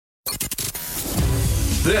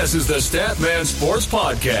This is the StatMan Sports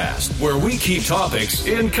Podcast, where we keep topics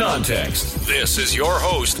in context. This is your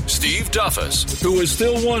host, Steve Duffus, who is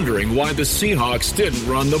still wondering why the Seahawks didn't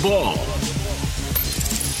run the ball.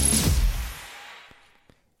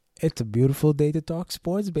 It's a beautiful day to talk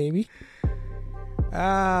sports, baby.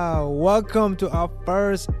 Welcome to our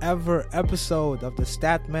first ever episode of the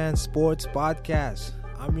StatMan Sports Podcast.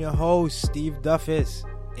 I'm your host, Steve Duffus,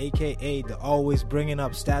 aka the always bringing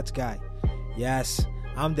up stats guy. Yes,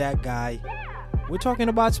 I'm that guy. We're talking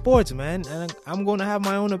about sports, man, and I'm going to have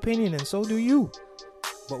my own opinion, and so do you.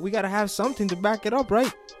 But we got to have something to back it up,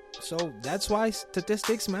 right? So that's why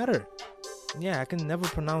statistics matter. Yeah, I can never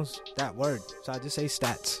pronounce that word, so I just say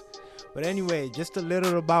stats. But anyway, just a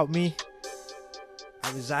little about me.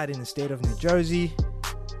 I reside in the state of New Jersey,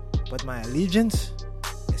 but my allegiance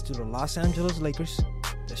is to the Los Angeles Lakers,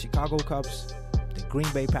 the Chicago Cubs, the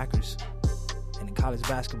Green Bay Packers, and in college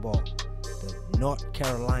basketball, the North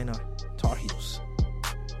Carolina Tar Heels.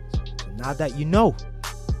 So now that you know,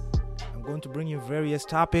 I'm going to bring you various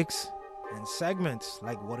topics and segments,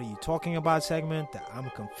 like what are you talking about segment, the I'm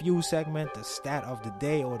confused segment, the stat of the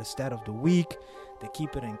day or the stat of the week, the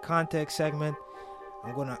keep it in context segment.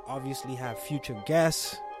 I'm going to obviously have future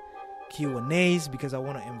guests, Q&As, because I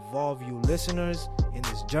want to involve you listeners in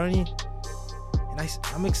this journey. And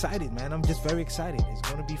I'm excited, man. I'm just very excited. It's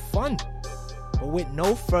going to be fun. But with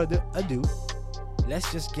no further ado,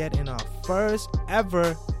 let's just get in our first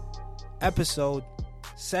ever episode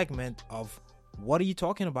segment of What Are You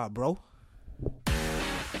Talking About, Bro?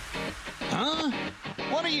 Huh?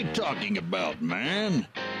 What are you talking about, man?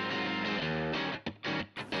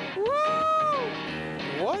 Woo!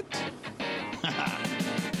 What?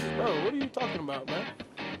 Bro, what are you talking about, man?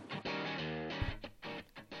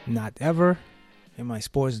 Not ever in my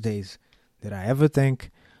sports days did I ever think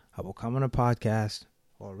I will come on a podcast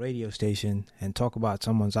or a radio station and talk about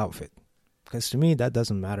someone's outfit. Because to me, that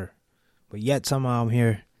doesn't matter. But yet somehow I'm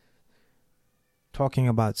here talking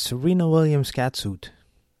about Serena Williams' catsuit.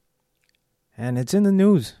 And it's in the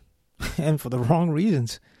news. And for the wrong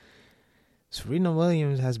reasons. Serena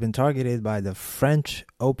Williams has been targeted by the French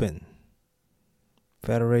Open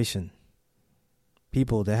Federation.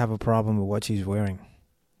 People, they have a problem with what she's wearing.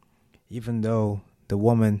 Even though the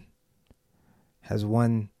woman has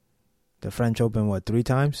won the French Open, 3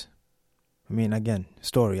 times? I mean, again,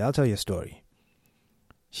 story. I'll tell you a story.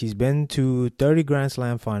 She's been to 30 Grand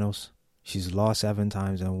Slam finals. She's lost 7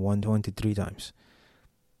 times and won 23 times.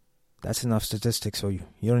 That's enough statistics for you.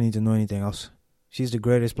 You don't need to know anything else. She's the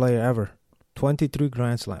greatest player ever. 23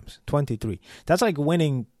 Grand Slams. 23. That's like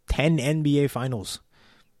winning 10 NBA finals.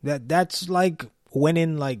 That's like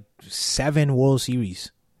winning 7 World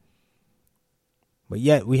Series. But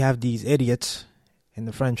yet we have these idiots in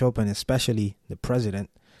the French Open, especially the president,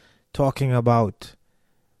 talking about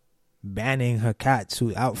banning her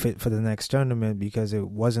catsuit outfit for the next tournament because it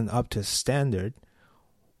wasn't up to standard,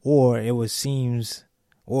 or it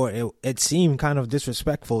seemed kind of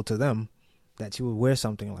disrespectful to them that she would wear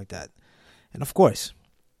something like that. And of course,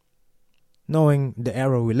 knowing the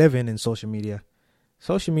era we live in social media,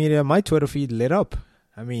 my Twitter feed lit up.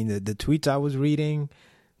 I mean, the tweets I was reading,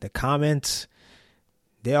 the comments,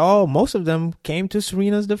 most of them came to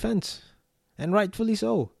Serena's defense, and rightfully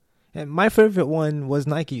so. And my favorite one was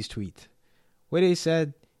Nike's tweet, where they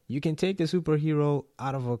said, you can take a superhero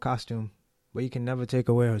out of her costume, but you can never take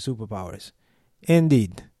away her superpowers.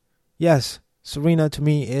 Indeed. Yes, Serena, to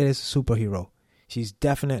me, is a superhero. She's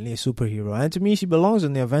definitely a superhero. And to me, she belongs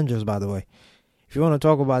in the Avengers, by the way. If you want to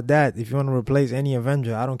talk about that, if you want to replace any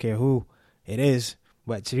Avenger, I don't care who it is,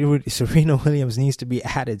 but Serena Williams needs to be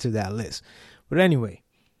added to that list. But anyway,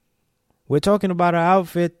 we're talking about her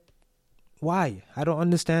outfit. Why? I don't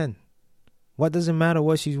understand. What does it matter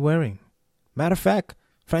what she's wearing? Matter of fact,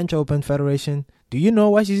 French Open Federation, do you know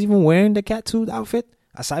why she's even wearing the catsuit outfit?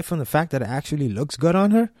 Aside from the fact that it actually looks good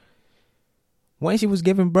on her? When she was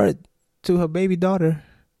giving birth to her baby daughter,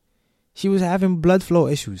 she was having blood flow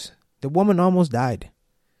issues. The woman almost died.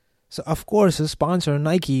 So, of course, her sponsor,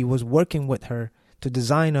 Nike, was working with her to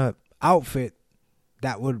design an outfit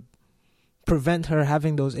that would prevent her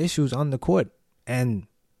having those issues on the court and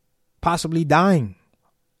possibly dying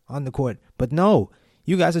on the court. But no,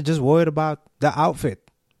 you guys are just worried about the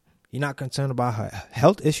outfit. You're not concerned about her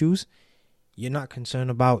health issues. You're not concerned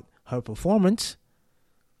about her performance.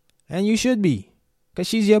 And you should be, because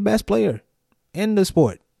she's your best player in the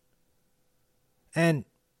sport. And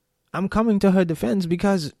I'm coming to her defense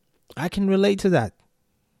because I can relate to that.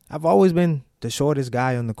 I've always been the shortest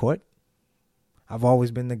guy on the court. I've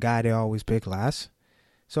always been the guy they always pick last.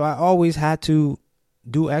 So I always had to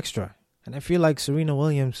do extra. And I feel like Serena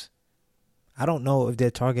Williams, I don't know if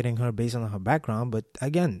they're targeting her based on her background, but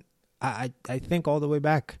again, I think all the way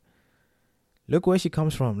back. Look where she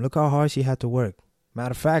comes from. Look how hard she had to work.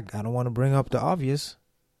 Matter of fact, I don't want to bring up the obvious.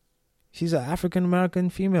 She's an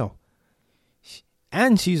African-American female.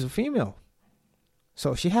 And she's a female.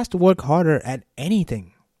 So she has to work harder at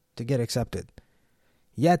anything to get accepted.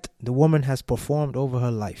 Yet, the woman has performed over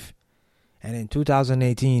her life. And in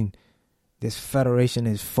 2018, this federation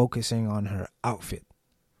is focusing on her outfit.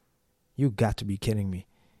 You got to be kidding me.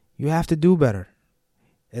 You have to do better.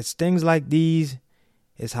 It's things like these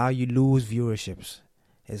is how you lose viewerships.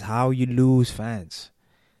 It's how you lose fans.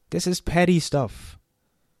 This is petty stuff.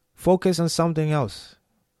 Focus on something else.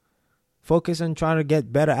 Focus on trying to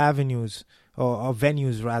get better avenues or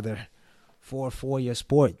venues rather for your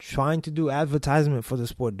sport. Trying to do advertisement for the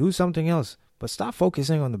sport. Do something else. But stop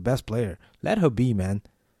focusing on the best player. Let her be, man.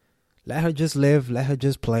 Let her just live. Let her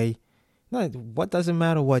just play. No, what does it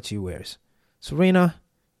matter what she wears? Serena,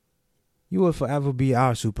 you will forever be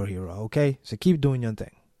our superhero, okay? So keep doing your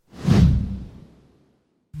thing.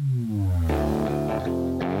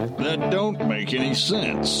 That don't make any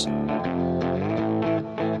sense.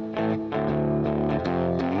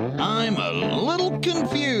 I'm a little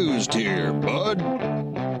confused here, bud.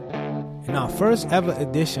 In our first ever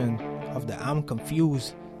edition of the I'm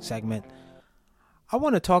Confused segment, I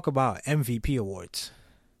want to talk about MVP awards.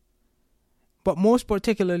 But most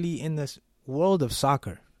particularly in this world of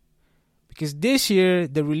soccer. Because this year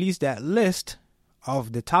they released that list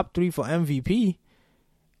of the top 3 for MVP.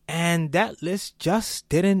 And that list just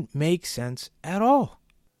didn't make sense at all.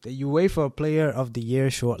 The UEFA Player of the Year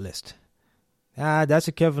shortlist. That's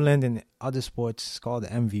equivalent in other sports. It's called the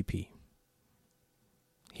MVP.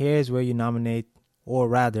 Here's where you nominate, or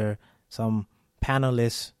rather, some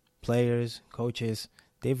panelists, players, coaches.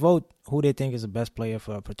 They vote who they think is the best player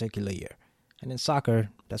for a particular year. And in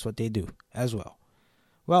soccer, that's what they do as well.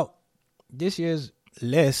 Well, this year's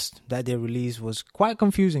list that they released was quite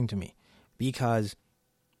confusing to me because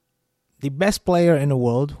the best player in the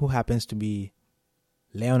world, who happens to be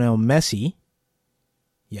Lionel Messi,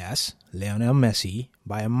 yes, Lionel Messi,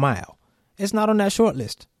 by a mile, is not on that short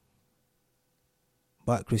list.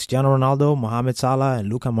 But Cristiano Ronaldo, Mohamed Salah, and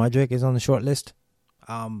Luka Modric is on the short list.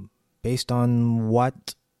 Based on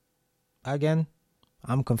what? Again,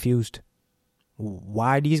 I'm confused.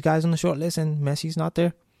 Why are these guys on the short list and Messi's not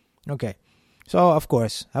there? Okay, so of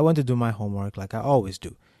course, I went to do my homework like I always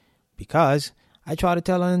do. Because I try to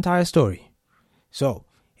tell an entire story. So,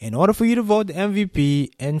 in order for you to vote the MVP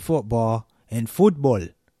in football,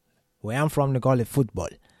 where I'm from, they call it football.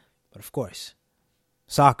 But of course,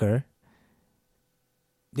 soccer,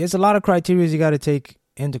 there's a lot of criteria you got to take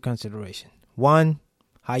into consideration. 1,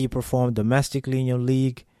 how you perform domestically in your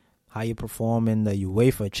league, how you perform in the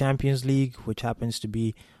UEFA Champions League, which happens to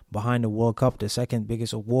be behind the World Cup, the second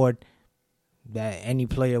biggest award that any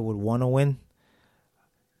player would want to win.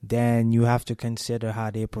 Then you have to consider how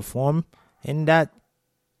they perform in that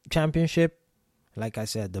championship, like I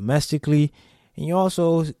said, domestically. And you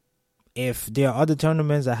also, if there are other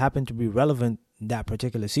tournaments that happen to be relevant that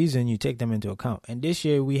particular season, you take them into account. And this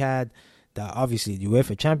year we had obviously the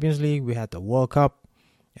UEFA Champions League, we had the World Cup,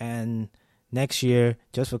 and next year,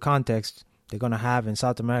 just for context, they're going to have in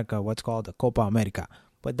South America what's called the Copa America.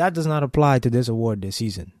 But that does not apply to this award this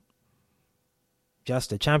season. Just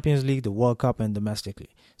the Champions League, the World Cup, and domestically.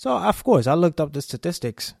 So, of course, I looked up the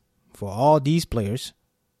statistics for all these players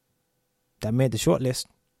that made the short list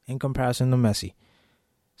in comparison to Messi.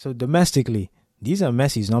 So, domestically, these are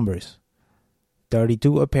Messi's numbers.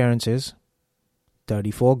 32 appearances,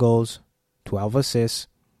 34 goals, 12 assists,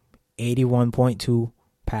 81.2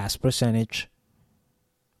 pass percentage,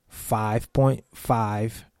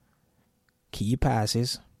 5.5 key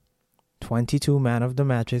passes, 22 man of the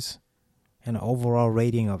matches, and an overall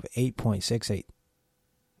rating of 8.68.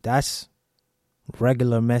 That's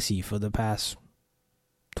regular Messi for the past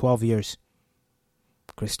 12 years.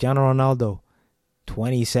 Cristiano Ronaldo,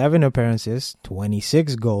 27 appearances,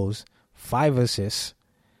 26 goals, 5 assists,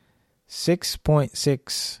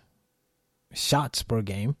 6.6 shots per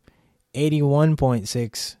game,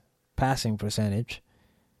 81.6 passing percentage,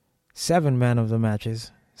 7 man of the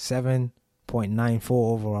matches, 7.94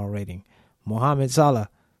 overall rating. Mohamed Salah,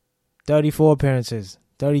 34 appearances,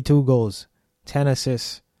 32 goals, 10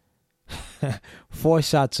 assists, 4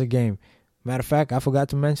 shots a game. Matter of fact, I forgot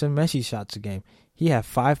to mention Messi's shots a game. He had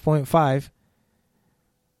 5.5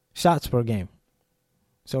 shots per game.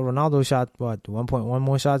 So Ronaldo shot, 1.1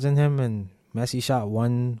 more shots than him, and Messi shot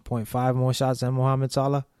 1.5 more shots than Mohamed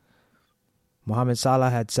Salah. Mohamed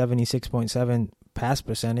Salah had 76.7 pass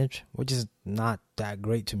percentage, which is not that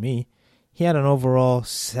great to me. He had an overall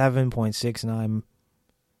 7.69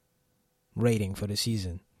 rating for the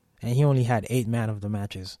season, and he only had 8 man of the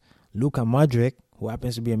matches. Luka Modric, who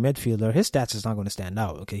happens to be a midfielder, his stats is not going to stand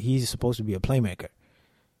out. Okay, he's supposed to be a playmaker.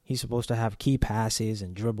 He's supposed to have key passes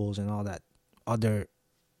and dribbles and all that other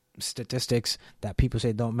statistics that people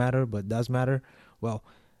say don't matter but does matter. Well,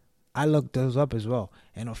 I looked those up as well.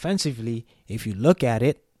 And offensively, if you look at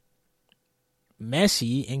it,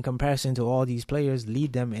 Messi, in comparison to all these players,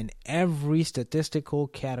 lead them in every statistical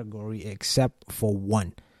category except for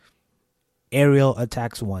one. Aerial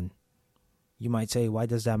attacks one. You might say, why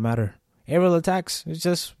does that matter? Aerial attacks, it's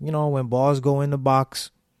just, when balls go in the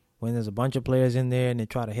box, when there's a bunch of players in there and they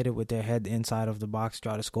try to hit it with their head inside of the box,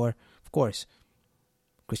 try to score. Of course,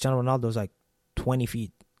 Cristiano Ronaldo's like 20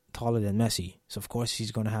 feet taller than Messi. So, of course,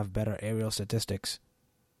 he's going to have better aerial statistics.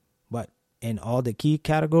 But in all the key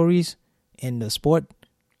categories in the sport,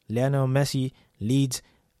 Lionel Messi leads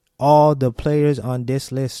all the players on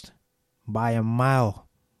this list by a mile.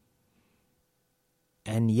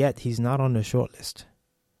 And yet, he's not on the short list.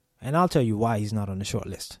 And I'll tell you why he's not on the short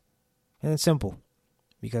list. And it's simple.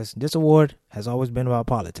 Because this award has always been about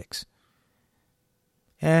politics.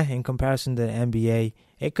 In comparison to the NBA,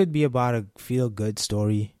 it could be about a feel-good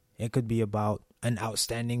story. It could be about an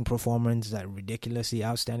outstanding performance, that ridiculously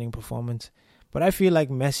outstanding performance. But I feel like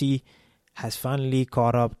Messi has finally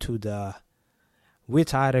caught up to we're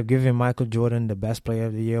tired of giving Michael Jordan the Best Player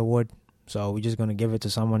of the Year award, so we're just going to give it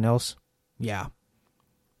to someone else. Yeah,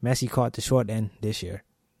 Messi caught the short end this year.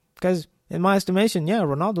 Because in my estimation,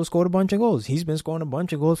 Ronaldo scored a bunch of goals. He's been scoring a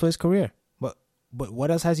bunch of goals for his career. But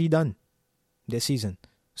what else has he done this season?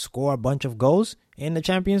 Score a bunch of goals in the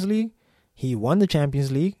Champions League? He won the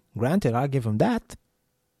Champions League. Granted, I'll give him that.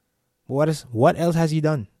 But what else has he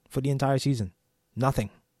done for the entire season? Nothing.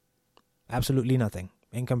 Absolutely nothing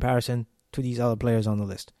in comparison to these other players on the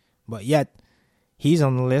list. But yet, he's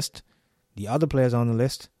on the list, the other players on the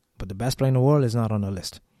list, but the best player in the world is not on the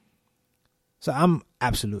list. So I'm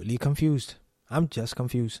absolutely confused. I'm just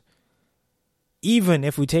confused. Even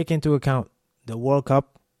if we take into account the World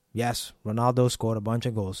Cup, yes, Ronaldo scored a bunch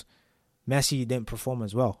of goals. Messi didn't perform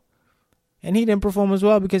as well. And he didn't perform as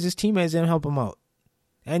well because his teammates didn't help him out.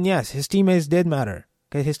 And yes, his teammates did matter.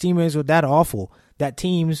 Because his teammates were that awful that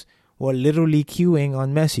teams were literally queuing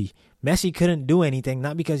on Messi. Messi couldn't do anything,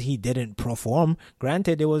 not because he didn't perform.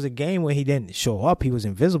 Granted, there was a game where he didn't show up. He was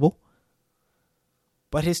invisible.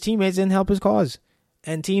 But his teammates didn't help his cause.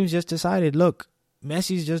 And teams just decided, look,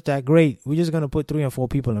 Messi's just that great. We're just going to put 3 or 4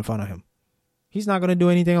 people in front of him. He's not going to do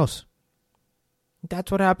anything else.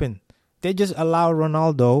 That's what happened. They just allowed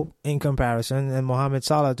Ronaldo, in comparison, and Mohamed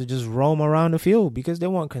Salah to just roam around the field because they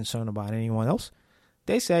weren't concerned about anyone else.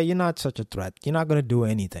 They said, you're not such a threat. You're not going to do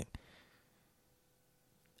anything.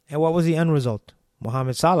 And what was the end result?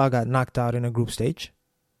 Mohamed Salah got knocked out in a group stage.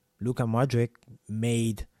 Luka Modric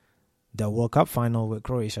made the World Cup final with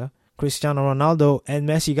Croatia. Cristiano Ronaldo and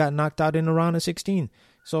Messi got knocked out in the round of 16.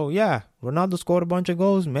 So, Ronaldo scored a bunch of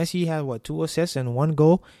goals. Messi had, 2 assists and 1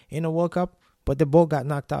 goal in the World Cup. But they both got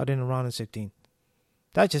knocked out in the round of 16.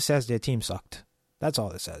 That just says their team sucked. That's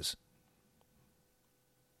all it says.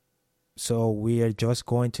 So we are just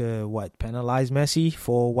going to, penalize Messi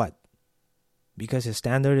for what? Because his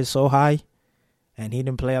standard is so high and he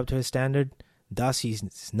didn't play up to his standard. Thus,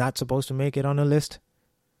 he's not supposed to make it on the list.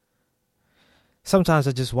 Sometimes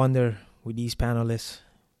I just wonder with these panelists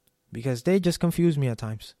because they just confuse me at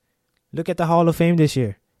times. Look at the Hall of Fame this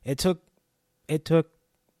year. It took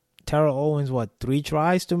Terrell Owens, 3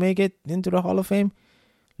 tries to make it into the Hall of Fame?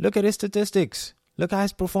 Look at his statistics. Look at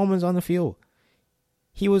his performance on the field.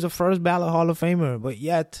 He was a first ballot Hall of Famer, but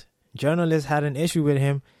yet journalists had an issue with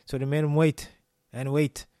him, so they made him wait and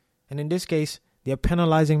wait. And in this case, they're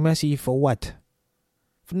penalizing Messi for what?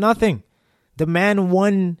 For nothing. The man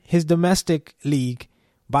won his domestic league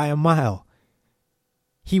by a mile.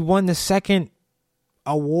 He won the second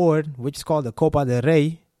award, which is called the Copa del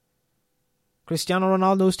Rey. Cristiano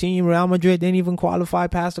Ronaldo's team, Real Madrid, didn't even qualify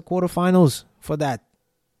past the quarterfinals for that.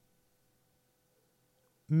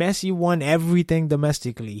 Messi won everything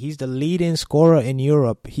domestically. He's the leading scorer in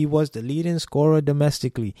Europe. He was the leading scorer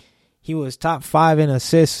domestically. He was top 5 in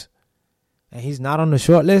assists. And he's not on the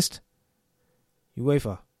short list.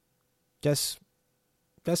 UEFA, just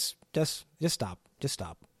stop. Just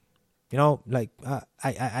stop.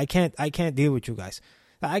 I can't deal with you guys.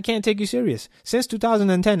 I can't take you serious. Since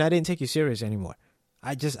 2010, I didn't take you serious anymore.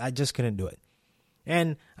 I just couldn't do it.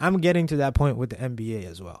 And I'm getting to that point with the NBA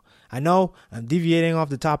as well. I know I'm deviating off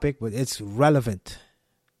the topic, but it's relevant.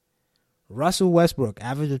 Russell Westbrook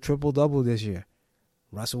averaged a triple-double this year.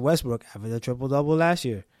 Russell Westbrook averaged a triple-double last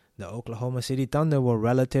year. the Oklahoma City Thunder were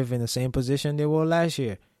relative in the same position they were last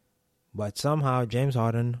year. But somehow James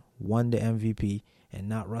Harden won the MVP and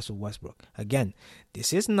not Russell Westbrook. Again,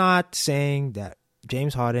 this is not saying that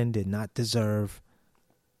James Harden did not deserve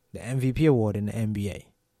the MVP award in the NBA.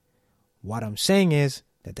 What I'm saying is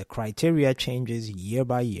that the criteria changes year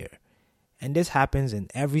by year. And this happens in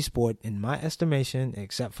every sport, in my estimation,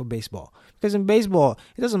 except for baseball. Because in baseball,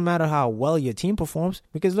 it doesn't matter how well your team performs.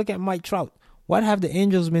 Because look at Mike Trout. What have the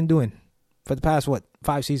Angels been doing for the past,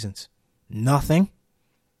 5 seasons? Nothing.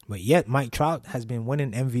 But yet, Mike Trout has been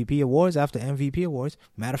winning MVP awards after MVP awards.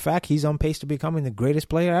 Matter of fact, he's on pace to becoming the greatest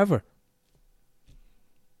player ever.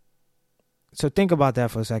 So think about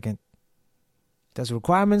that for a second. Does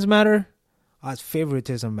requirements matter? Or does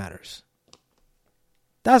favoritism matters?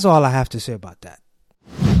 That's all I have to say about that.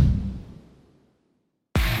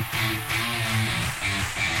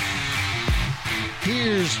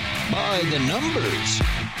 Here's By the Numbers.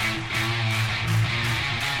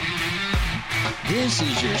 This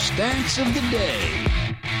is your stats of the day.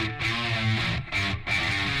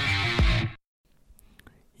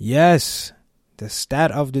 Yes, the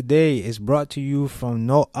stat of the day is brought to you from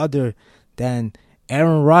no other than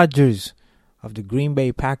Aaron Rodgers of the Green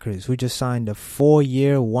Bay Packers, who just signed a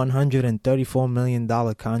 4-year, $134 million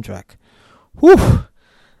contract. Whew,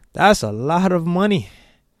 that's a lot of money.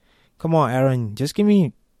 Come on, Aaron, just give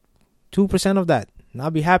me 2% of that, and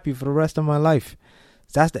I'll be happy for the rest of my life.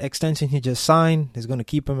 That's the extension he just signed. It's going to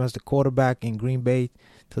keep him as the quarterback in Green Bay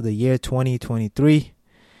till the year 2023.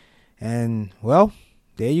 And, well,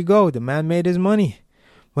 there you go. The man made his money.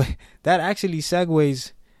 But that actually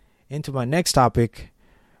segues into my next topic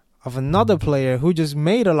of another player who just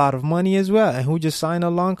made a lot of money as well and who just signed a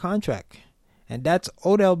long contract. And that's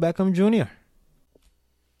Odell Beckham Jr.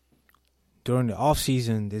 During the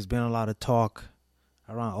offseason, there's been a lot of talk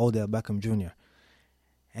around Odell Beckham Jr.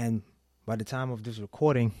 And by the time of this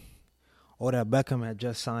recording, Odell Beckham had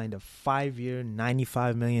just signed a 5-year,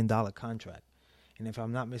 $95 million contract. And if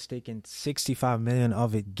I'm not mistaken, $65 million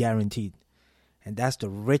of it guaranteed. And that's the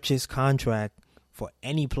richest contract for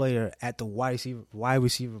any player at the wide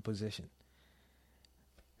receiver position.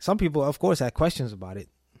 Some people, of course, had questions about it.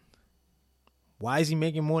 Why is he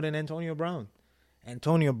making more than Antonio Brown?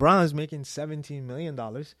 Antonio Brown is making $17 million.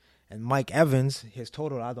 And Mike Evans, his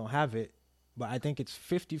total, I don't have it, but I think it's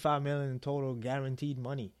 $55 million in total guaranteed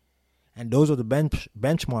money. And those are the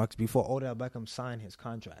benchmarks before Odell Beckham signed his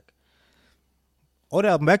contract.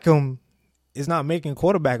 Odell Beckham is not making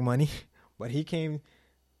quarterback money, but he came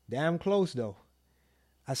damn close, though.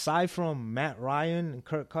 Aside from Matt Ryan and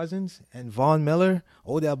Kirk Cousins and Von Miller,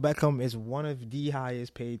 Odell Beckham is one of the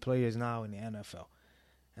highest paid players now in the NFL.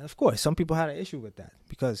 And of course, some people had an issue with that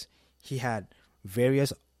because he had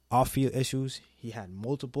various off-field issues. He had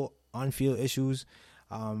multiple on-field issues.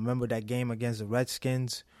 Remember that game against the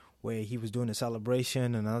Redskins where he was doing a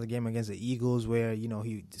celebration, and another game against the Eagles where,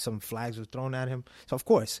 some flags were thrown at him. So, of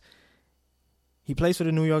course, he plays for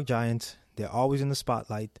the New York Giants. They're always in the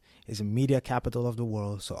spotlight. It's a media capital of the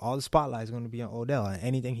world. So all the spotlight is going to be on Odell, and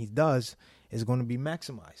anything he does is going to be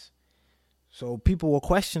maximized. So people were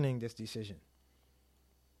questioning this decision.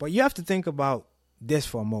 But you have to think about this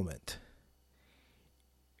for a moment.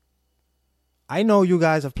 I know you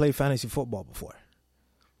guys have played fantasy football before.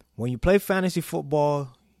 When you play fantasy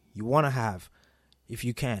football, you want to have, if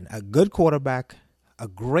you can, a good quarterback, a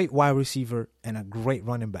great wide receiver, and a great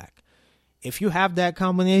running back. If you have that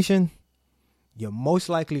combination, you're most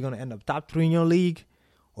likely going to end up top 3 in your league,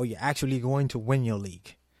 or you're actually going to win your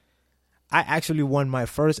league. I actually won my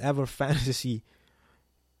first ever fantasy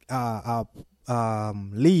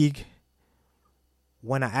league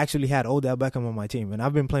when I actually had Odell Beckham on my team. And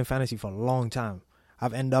I've been playing fantasy for a long time.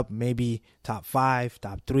 I've ended up maybe top 5,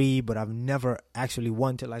 top 3, but I've never actually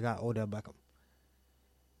won till I got Odell Beckham.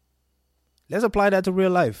 Let's apply that to real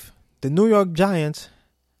life. The New York Giants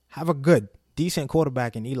have a good, decent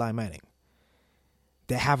quarterback in Eli Manning.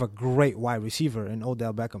 They have a great wide receiver in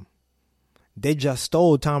Odell Beckham. They just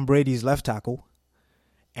stole Tom Brady's left tackle,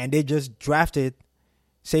 and they just drafted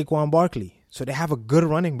Saquon Barkley. So they have a good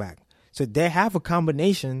running back. So they have a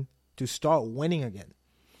combination to start winning again.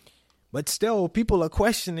 But still, people are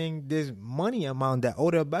questioning this money amount that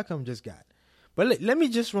Odell Beckham just got. But let me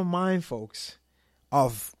just remind folks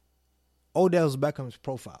of Odell Beckham's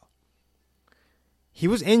profile. He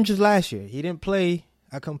was injured last year. He didn't play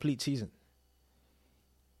a complete season.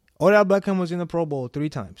 Odell Beckham was in the Pro Bowl 3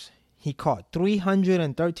 times. He caught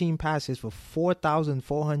 313 passes for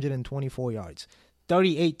 4,424 yards,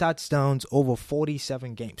 38 touchdowns over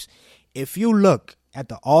 47 games. If you look at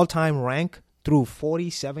the all-time rank through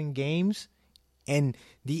 47 games in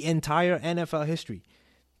the entire NFL history,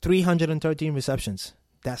 313 receptions.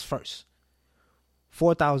 That's first.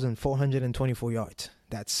 4,424 yards.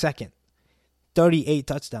 That's second. 38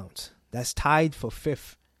 touchdowns. That's tied for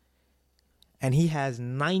fifth. And he has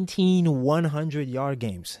 19 100-yard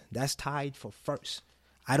games. That's tied for first.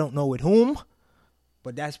 I don't know with whom,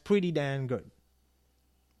 but that's pretty damn good.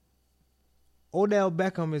 Odell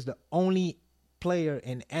Beckham is the only player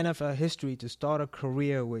in NFL history to start a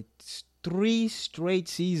career with 3 straight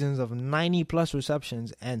seasons of 90-plus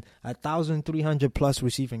receptions and 1,300-plus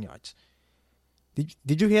receiving yards.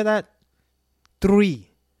 Did you hear that? 3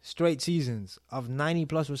 straight seasons of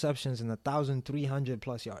 90-plus receptions and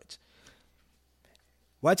 1,300-plus yards.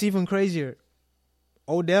 What's even crazier,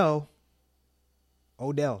 Odell,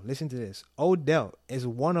 listen to this. Odell is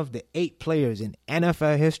one of the 8 players in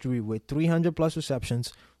NFL history with 300-plus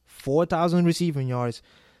receptions, 4,000 receiving yards,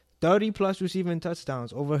 30-plus receiving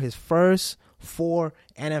touchdowns over his first 4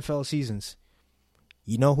 NFL seasons.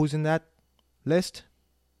 You know who's in that list?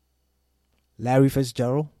 Larry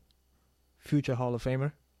Fitzgerald, future Hall of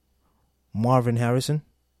Famer. Marvin Harrison,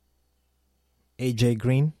 AJ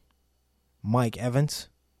Green, Mike Evans,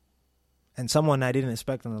 and someone I didn't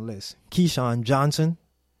expect on the list, Keyshawn Johnson,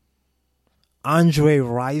 Andre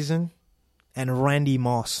Rison, and Randy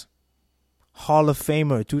Moss. Hall of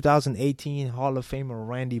Famer, 2018 Hall of Famer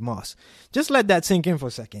Randy Moss. Just let that sink in for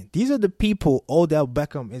a second. These are the people Odell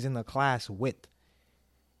Beckham is in the class with.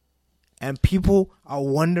 And people are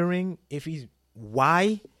wondering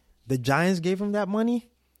why the Giants gave him that money.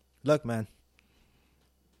 Look, man,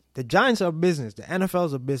 the Giants are business. The NFL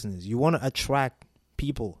is a business. You want to attract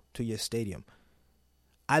people to your stadium.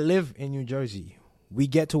 I live in New Jersey. We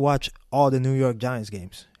get to watch all the New York Giants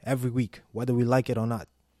games every week, whether we like it or not.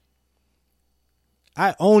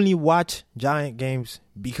 I only watch Giant games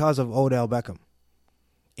because of Odell Beckham.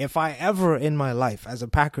 If I ever in my life as a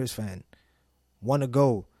Packers fan want to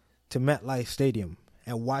go to MetLife Stadium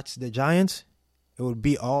and watch the Giants, it would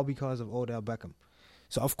be all because of Odell Beckham.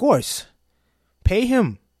 So, of course, pay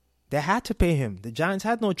him. They had to pay him. The Giants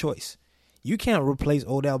had no choice. You can't replace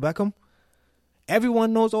Odell Beckham.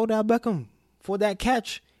 Everyone knows Odell Beckham for that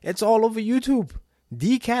catch. It's all over YouTube.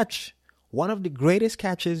 The catch. One of the greatest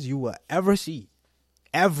catches you will ever see.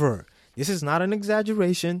 Ever. This is not an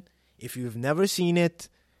exaggeration. If you've never seen it,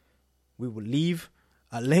 we will leave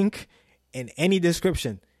a link in any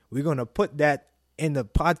description. We're going to put that in the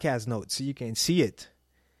podcast notes so you can see it.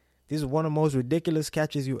 This is one of the most ridiculous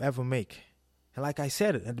catches you ever make. And like I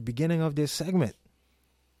said at the beginning of this segment,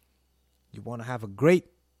 you want to have a great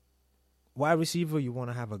wide receiver, you want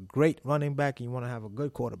to have a great running back, and you want to have a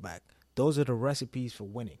good quarterback. Those are the recipes for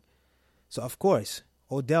winning. So, of course,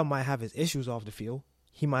 Odell might have his issues off the field.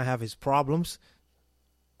 He might have his problems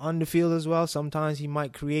on the field as well. Sometimes he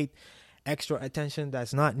might create extra attention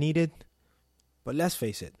that's not needed. But let's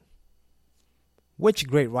face it. Which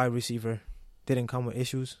great wide receiver didn't come with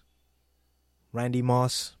issues? Randy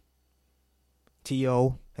Moss,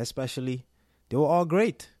 T.O. especially. They were all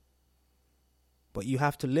great. But you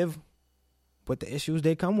have to live with the issues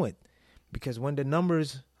they come with. Because when the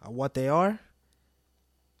numbers are what they are,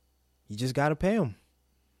 you just got to pay them.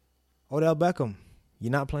 Odell Beckham,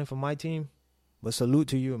 you're not playing for my team, but salute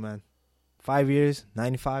to you, man. 5 years,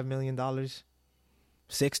 $95 million,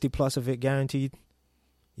 60 plus of it guaranteed.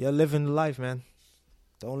 You're living the life, man.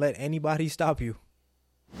 Don't let anybody stop you.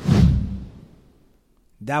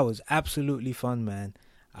 That was absolutely fun, man.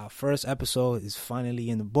 Our first episode is finally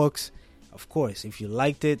in the books. Of course, if you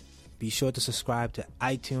liked it, be sure to subscribe to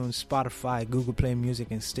iTunes, Spotify, Google Play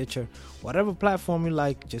Music, and Stitcher. Whatever platform you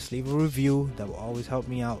like, just leave a review. That will always help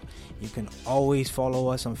me out. You can always follow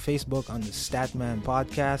us on Facebook on the StatMan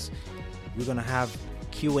Podcast. We're going to have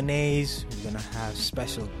Q&As. We're going to have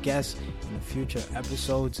special guests in the future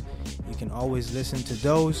episodes. You can always listen to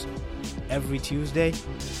those every Tuesday.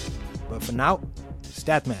 But for now,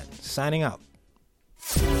 StatMan signing out.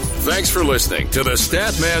 Thanks for listening to the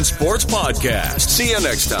StatMan Sports Podcast. See you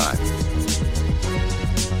next time.